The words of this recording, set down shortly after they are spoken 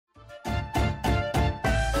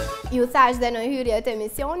Ju thash dhe në hyrje të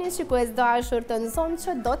emisionit, shikues dashur të NZOOM,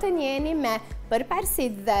 që do të njeni me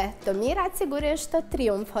përparësit dhe të mirat sigurisht të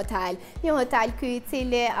Triumf Hotel. Një hotel ky i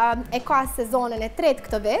cili e ka sezonën e tretë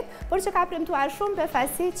këtë vit, por që ka premtuar shumë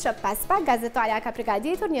befasit që pas pak gazetarja ka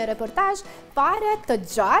përgatitur një reportazh fare të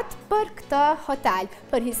gjatë për këtë hotel,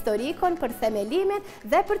 për historikun, për themelimin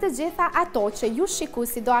dhe për të gjitha ato që ju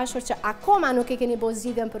shikuesi dashur që akoma nuk e keni bërë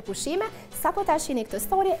zgjidhjen për pushime, sapo ta shihni këtë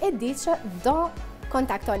story e di që do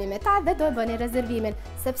kontaktoni me ta dhe do e bëni rezervimin,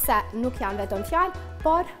 sepse nuk janë vetëm fjalë,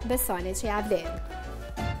 por besoni që ja vlen.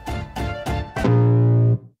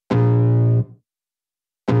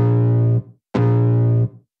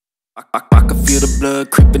 I can feel the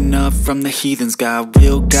blood creeping up from the heathens. Got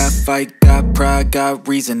will, got fight, got pride, got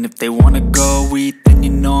reason. If they wanna go eat, then you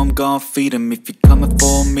know I'm gon' feed them. If you're coming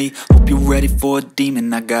for me, hope you're ready for a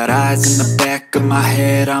demon. I got eyes in the back of my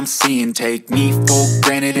head, I'm seeing. Take me for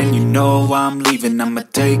granted and you know I'm leaving. I'ma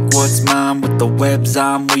take what's mine with the webs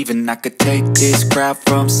I'm weaving. I could take this crowd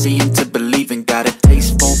from seeing to believing. Got a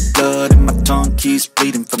taste for blood and my tongue keeps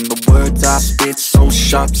bleeding. From the words I spit, so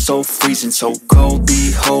sharp, so freezing. So cold,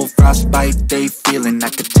 behold, frostbite they feeling. I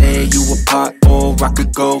could tear you apart or I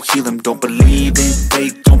could go heal them. Don't believe in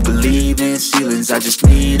fate, don't believe in ceilings. I just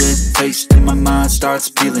need a taste and my mind starts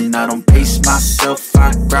peeling. I don't pace myself,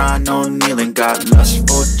 I grind on kneeling. Got lust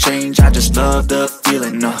for change, I just love the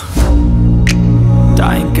feeling.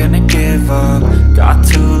 I ain't gonna give up. Got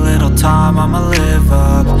too little time, I'ma live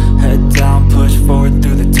up. Head down, push forward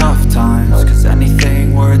through the tough times. Cause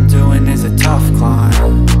anything worth doing is a tough climb.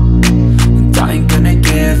 And I ain't gonna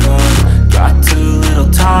give up. Got too little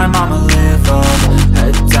time, I'ma live up.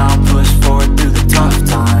 Head down, push forward through the tough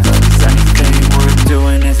times. Cause anything worth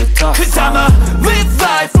doing is a tough climb. Cause I'ma live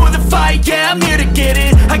life for the fight, yeah, I'm here to get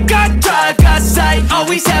it. I got drive, got sight,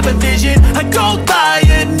 always have a vision. I go by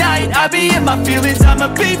at night, I be in my feelings. I'ma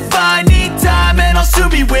be fine, need time and I'll soon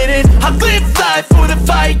be winning. I live life for the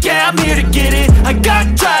fight, yeah, I'm here to get it. I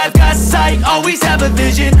got drive, got sight, always have a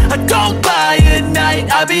vision. I go by at night,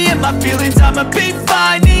 I be in my feelings. I'ma be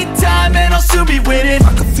fine, need time and I'll soon be winning.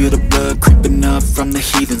 I can feel the blood creeping up from the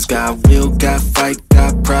heathens. Got will, got fight,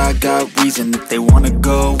 got pride, got reason. If they wanna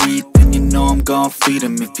go eat, then you know I'm gon' feed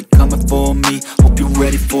them. If you're coming for me, hope you're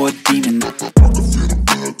ready for a demon. I can feel the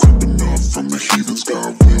blood creeping up from the heathens.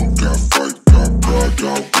 Got will, got fight, got pride,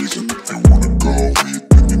 got reason. If they wanna go eat,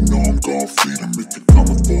 then you know I'm gon' feed them. If you're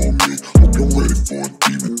coming for me, hope you're ready for a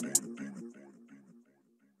demon.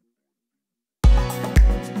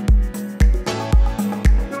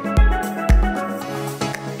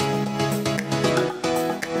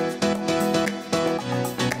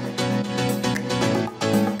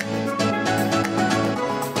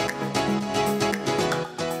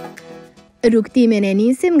 Rrugtimin e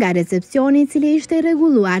nisim nga recepcioni, i cili ishte i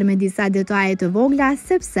rregulluar me disa detaje të vogla,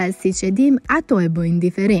 sepse siç e dim, ato e bëjnë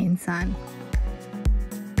diferencën.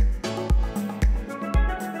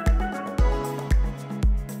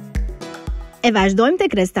 E vazhdojmë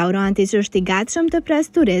tek restoranti që është i gatshëm të pres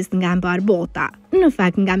turist nga mbar bota. Në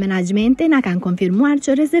fakt, nga menaxhmenti na kanë konfirmuar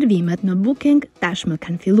që rezervimet në Booking tashmë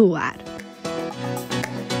kanë filluar.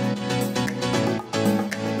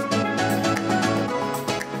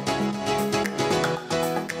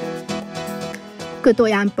 Këto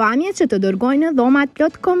janë pamje që të dërgojnë në dhomat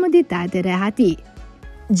plot komoditet e rehati.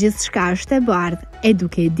 Gjithçka është e bardhë, e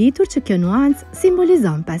duke ditur që kjo nuancë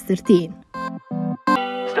simbolizon pastërtinë.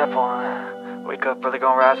 Step 1, wake up early,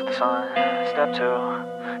 gonna rise with the sun. Step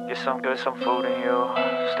 2, get some good, some food in you.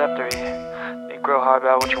 Step 3, think real hard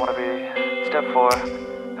about what you wanna be. Step 4,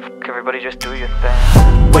 everybody just do your thing.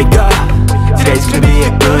 Wake up, today's gonna be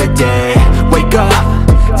a good day. Wake up,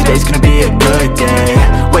 today's gonna be a good day.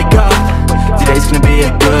 Wake up, today's gonna be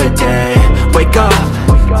a good day. Wake up,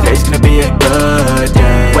 today's gonna be a good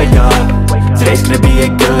day. Wake up, today's gonna be a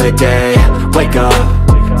good day. Wake up,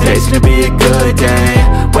 today's gonna be a good day.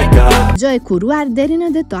 Wake up. Gjë e kuruar deri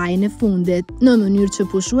në detajin e fundit, në mënyrë që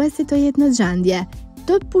pushuesi të jetë në gjendje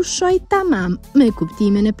të pushoj tamam me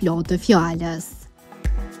kuptimin e plotë të fjalës.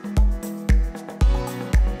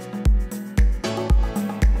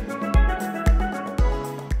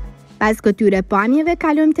 Pas këtyre pamjeve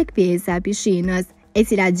kalojmë tek pjesa e pishinës, e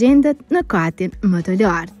cila gjendet në katin më të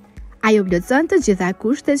lartë. Ajo plotëson të gjitha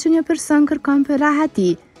kushtet që një person kërkon për rahati,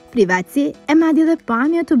 privatësi e madje dhe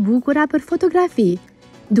pamje të bukura për fotografi,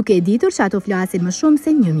 duke ditur që ato flasin më shumë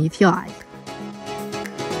se 1000 fjalë.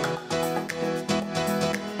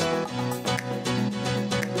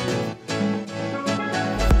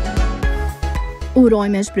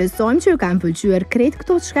 Urojmë e shpresojmë që ju kanë pëlqyer krejt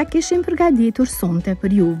këto çka kishim përgatitur sonte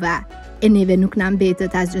për juve. E neve nuk na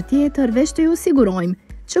mbetet asgjë tjetër veç të ju sigurojmë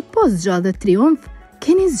që po zgjodhet Triumf,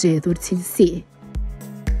 keni zgjedhur cilësi.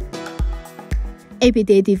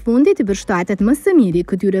 Epiteti i fundit i përshtatet më së miri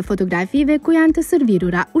këtyre fotografive ku janë të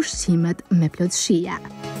servirura ushqimet me plotësia.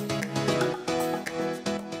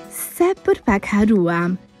 Se për pak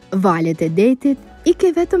haruam, valet e detit i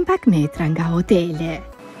ke vetëm pak metra nga hotele.